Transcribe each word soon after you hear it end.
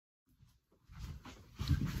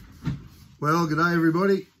Well, good day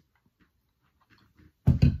everybody.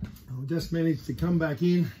 I just managed to come back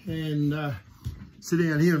in and sitting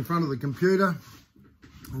down here in front of the computer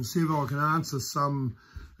and see if I can answer some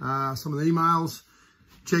of the emails,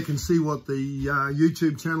 check and see what the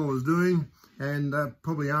YouTube channel is doing, and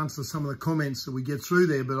probably answer some of the comments that we get through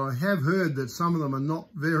there. But I have heard that some of them are not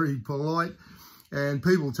very polite, and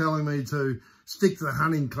people telling me to stick to the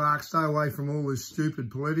hunting, Clark, stay away from all this stupid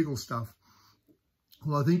political stuff.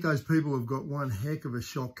 Well, I think those people have got one heck of a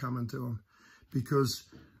shock coming to them, because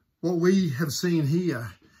what we have seen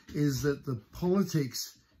here is that the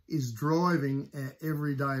politics is driving our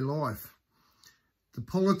everyday life. The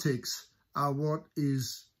politics are what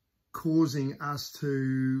is causing us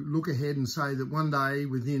to look ahead and say that one day,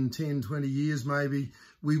 within 10, 20 years maybe,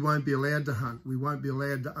 we won't be allowed to hunt. We won't be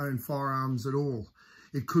allowed to own firearms at all.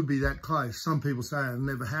 It could be that close. Some people say it'll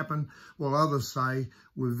never happen, while others say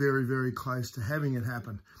we're very, very close to having it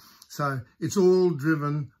happen. So it's all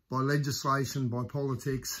driven by legislation, by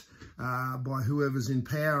politics, by whoever's in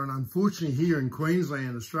power. And unfortunately here in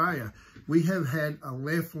Queensland, Australia, we have had a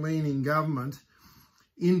left-leaning government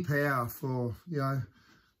in power for,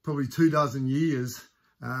 probably 24 years.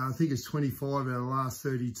 I think it's 25 out of the last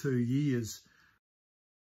 32 years.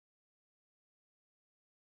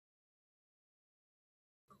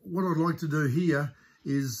 What I'd like to do here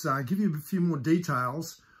is give you a few more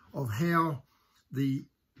details of how the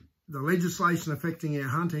legislation affecting our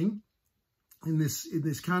hunting in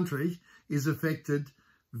this country is affected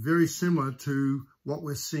very similar to what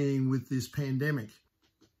we're seeing with this pandemic.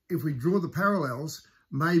 If we draw the parallels,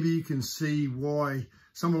 maybe you can see why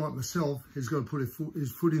someone like myself has got to put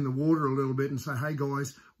his foot in the water a little bit and say, hey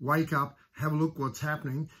guys, wake up, have a look what's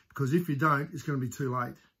happening, because if you don't, it's going to be too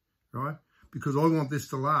late, right? Because I want this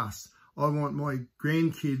to last. I want my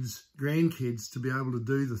grandkids to be able to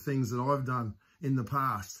do the things that I've done in the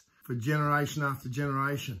past for generation after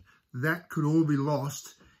generation. That could all be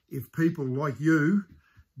lost if people like you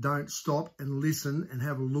don't stop and listen and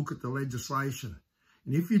have a look at the legislation.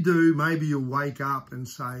 And if you do, maybe you'll wake up and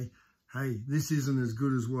say, hey, this isn't as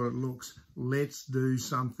good as what it looks. Let's do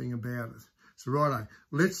something about it. So righto,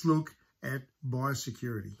 let's look at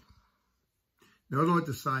biosecurity. Now, I'd like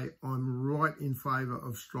to say I'm right in favour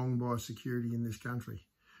of strong biosecurity in this country.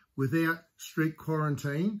 Without strict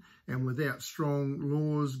quarantine and without strong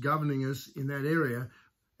laws governing us in that area,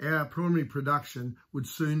 our primary production would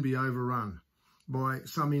soon be overrun by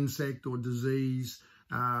some insect or disease,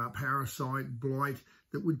 parasite, blight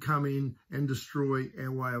that would come in and destroy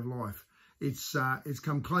our way of life. It's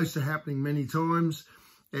come close to happening many times,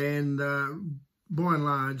 and by and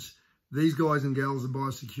large, these guys and gals of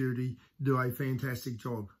biosecurity do a fantastic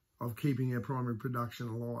job of keeping our primary production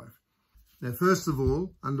alive. Now, first of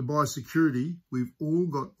all, under biosecurity, we've all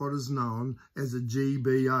got what is known as a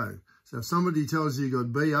GBO. So if somebody tells you you've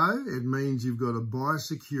got BO, it means you've got a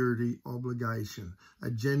biosecurity obligation,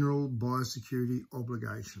 a general biosecurity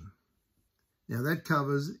obligation. Now, that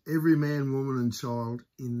covers every man, woman and child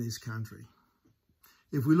in this country.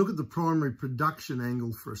 If we look at the primary production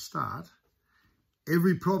angle for a start,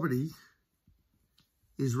 every property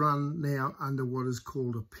is run now under what is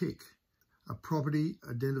called a PIC, a Property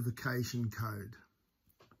Identification Code.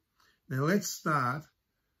 Now let's start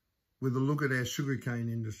with a look at our sugarcane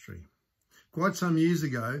industry. Quite some years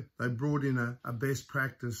ago, they brought in a best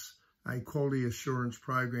practice, a quality assurance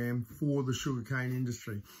program for the sugarcane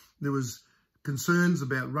industry. There was concerns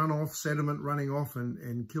about runoff, sediment running off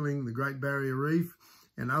and killing the Great Barrier Reef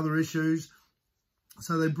and other issues.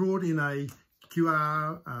 So they brought in a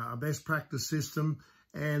QR, a best practice system,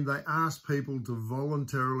 and they asked people to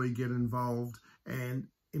voluntarily get involved and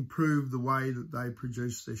improve the way that they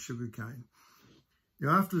produce their sugarcane.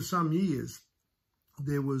 Now, after some years,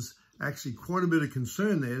 there was actually quite a bit of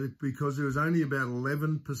concern there, because there was only about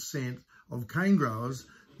 11% of cane growers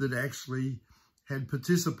that actually had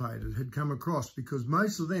participated, had come across, because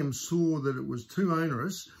most of them saw that it was too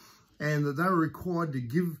onerous and that they were required to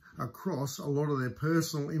give across a lot of their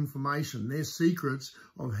personal information, their secrets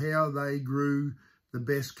of how they grew the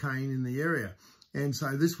best cane in the area. And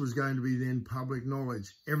so this was going to be then public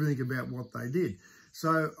knowledge, everything about what they did.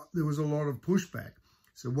 So there was a lot of pushback.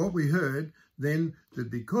 So what we heard then, that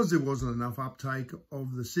because there wasn't enough uptake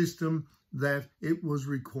of the system, that it was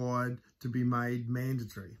required to be made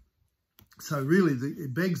mandatory. So really,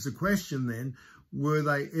 it begs the question then, were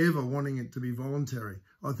they ever wanting it to be voluntary?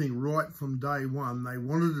 I think right from day one, they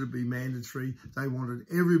wanted it to be mandatory. They wanted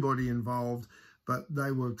everybody involved, but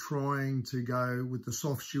they were trying to go with the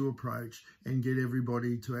soft shoe approach and get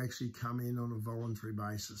everybody to actually come in on a voluntary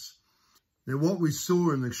basis. Now, what we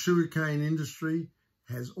saw in the sugarcane industry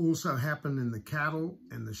has also happened in the cattle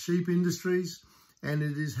and the sheep industries, and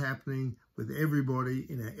it is happening with everybody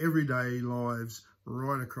in our everyday lives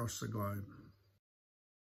right across the globe.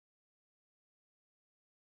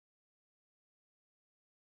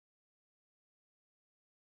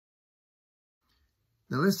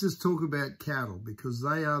 Now let's just talk about cattle, because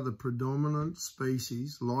they are the predominant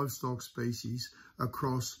species, livestock species,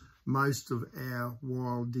 across most of our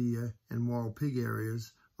wild deer and wild pig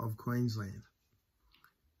areas of Queensland.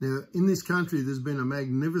 Now, in this country, there's been a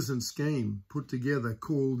magnificent scheme put together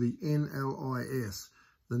called the NLIS,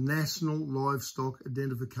 the National Livestock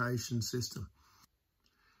Identification System.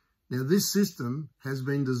 Now, this system has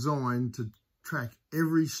been designed to track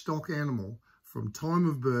every stock animal from time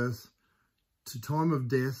of birth to time of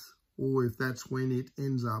death, or if that's when it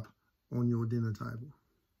ends up on your dinner table.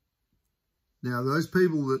 Now, those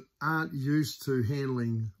people that aren't used to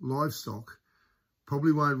handling livestock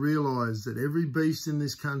probably won't realise that every beast in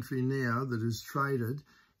this country now that is traded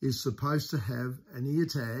is supposed to have an ear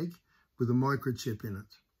tag with a microchip in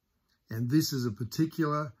it. And this is a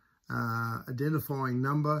particular identifying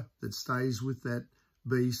number that stays with that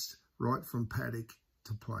beast right from paddock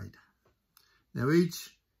to plate. Now,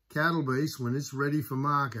 each cattle beast, when it's ready for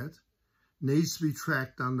market, needs to be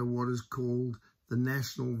tracked under what is called the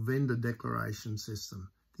National Vendor Declaration System,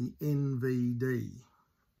 the NVD.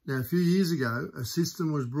 Now, a few years ago, a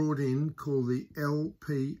system was brought in called the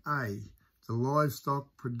LPA, the Livestock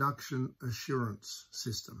Production Assurance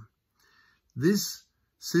System. This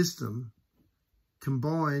system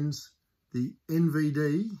combines the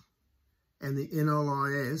NVD and the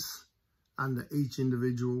NLIS under each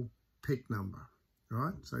individual PIC number,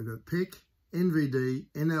 right? So you've got PIC, NVD,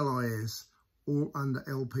 NLIS, all under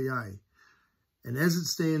LPA. And as it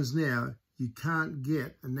stands now, you can't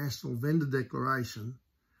get a National Vendor Declaration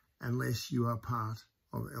unless you are part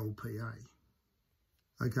of LPA.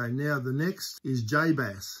 Okay, now the next is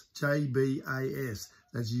JBAS, J-B-A-S.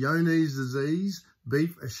 That's Johne's disease,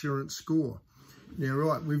 beef assurance score. Now,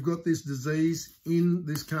 right, we've got this disease in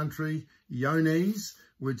this country, Johne's,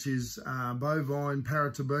 which is bovine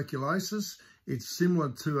paratuberculosis. It's similar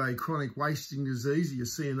to a chronic wasting disease that you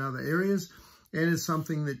see in other areas, and it's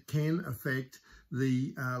something that can affect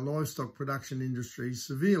the livestock production industry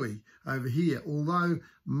severely over here, although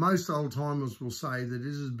most old-timers will say that it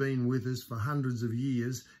has been with us for hundreds of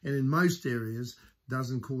years and in most areas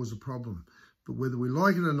doesn't cause a problem. But whether we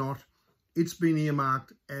like it or not, it's been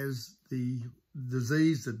earmarked as the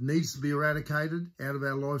disease that needs to be eradicated out of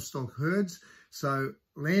our livestock herds. So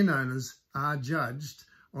landowners are judged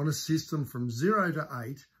on a system from 0 to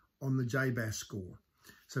 8 on the JBAS score.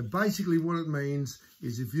 So basically what it means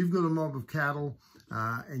is if you've got a mob of cattle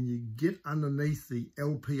and you get underneath the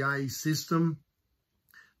LPA system,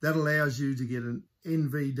 that allows you to get an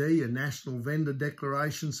NVD, a National Vendor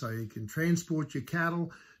Declaration, so you can transport your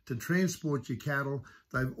cattle. To transport your cattle,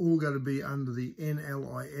 they've all got to be under the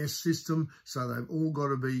NLIS system, so they've all got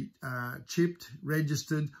to be chipped,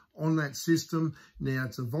 registered on that system. Now,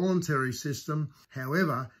 it's a voluntary system.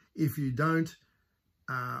 However, if you don't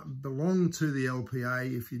belong to the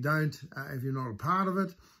LPA, if you're not a part of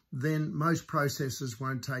it, then most processors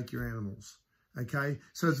won't take your animals. Okay,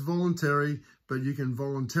 so it's voluntary, but you can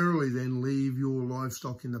voluntarily then leave your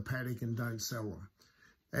livestock in the paddock and don't sell them.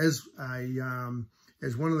 As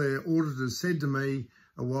one of their auditors said to me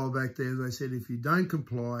a while back there, they said, if you don't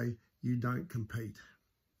comply, you don't compete.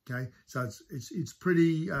 Okay, so it's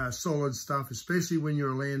pretty solid stuff, especially when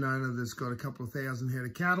you're a landowner that's got a couple of thousand head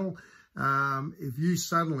of cattle. If you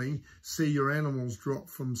suddenly see your animals drop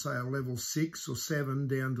from, say, a level 6 or 7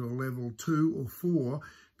 down to a level 2 or 4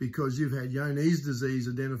 because you've had Johne's disease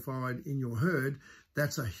identified in your herd,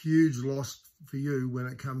 that's a huge loss for you when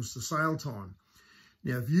it comes to sale time.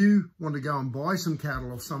 Now, if you want to go and buy some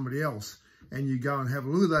cattle off somebody else and you go and have a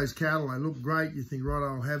look at those cattle, they look great, you think, right,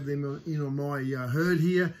 I'll have them in on my herd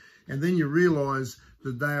here, and then you realise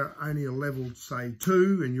that they're only a level, say,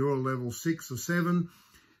 2 and you're a level 6 or 7,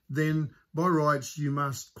 then by rights you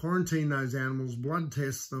must quarantine those animals, blood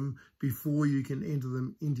test them before you can enter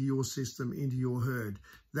them into your system, into your herd.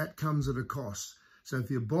 That comes at a cost. So if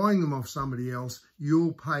you're buying them off somebody else,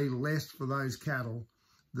 you'll pay less for those cattle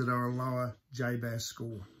that are a lower JBAS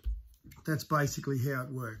score. That's basically how it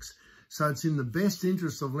works. So it's in the best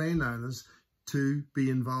interest of landowners to be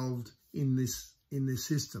involved in this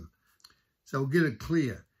system. So we'll get it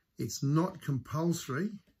clear. It's not compulsory.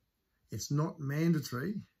 It's not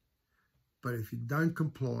mandatory. But if you don't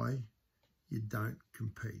comply, you don't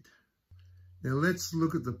compete. Now let's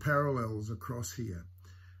look at the parallels across here.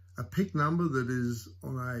 A PIC number that is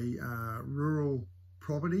on a rural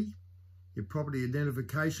property, your property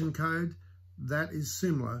identification code, that is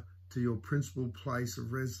similar to your principal place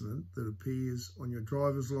of residence that appears on your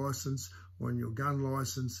driver's licence, on your gun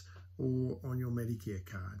licence, or on your Medicare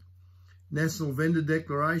card. National Vendor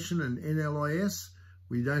Declaration and NLIS,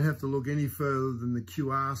 we don't have to look any further than the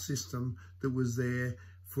QR system that was there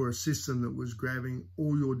for a system that was grabbing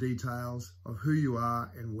all your details of who you are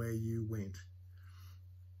and where you went.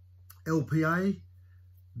 LPA,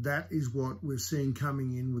 that is what we're seeing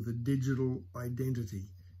coming in with a digital identity,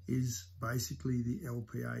 is basically the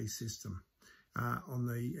LPA system. On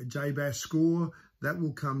the JBAS score, that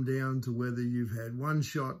will come down to whether you've had 1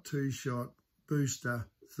 shot, 2 shot, booster,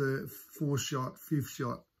 4 shot, 5th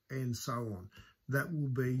shot, and so on. That will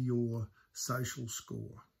be your social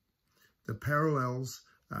score. The parallels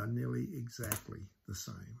are nearly exactly the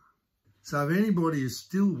same. So if anybody is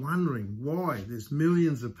still wondering why there's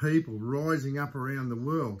millions of people rising up around the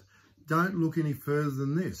world, don't look any further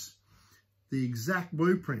than this. The exact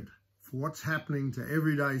blueprint for what's happening to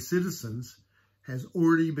everyday citizens has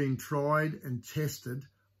already been tried and tested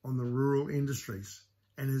on the rural industries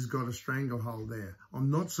and has got a stranglehold there.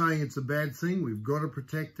 I'm not saying it's a bad thing. We've got to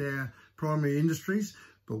protect our primary industries,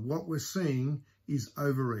 but what we're seeing is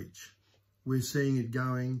overreach. We're seeing it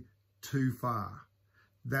going too far.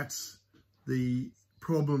 That's the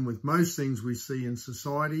problem with most things we see in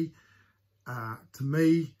society. To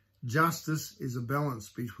me, justice is a balance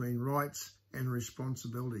between rights and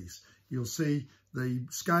responsibilities. You'll see the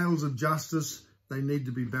scales of justice, they need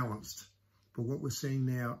to be balanced. But what we're seeing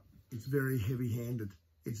now, it's very heavy-handed.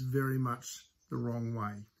 It's very much the wrong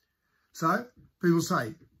way. So people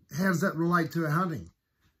say, how does that relate to our hunting?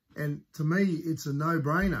 And to me, it's a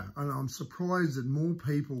no-brainer. And I'm surprised that more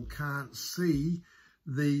people can't see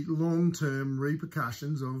the long-term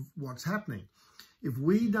repercussions of what's happening. If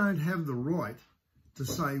we don't have the right to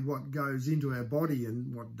say what goes into our body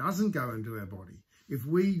and what doesn't go into our body, if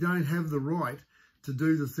we don't have the right to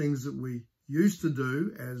do the things that we used to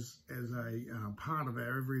do as a part of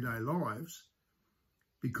our everyday lives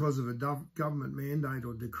because of a government mandate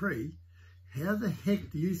or decree, how the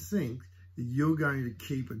heck do you think that you're going to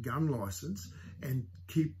keep a gun license and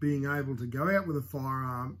keep being able to go out with a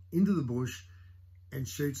firearm into the bush and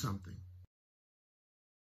shoot something?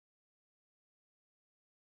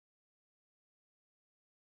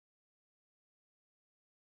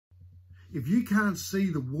 If you can't see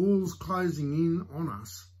the walls closing in on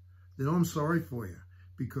us, then I'm sorry for you,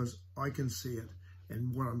 because I can see it.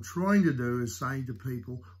 And what I'm trying to do is say to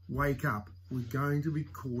people, wake up. We're going to be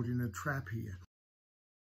caught in a trap here.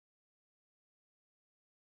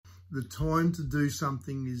 The time to do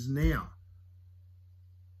something is now.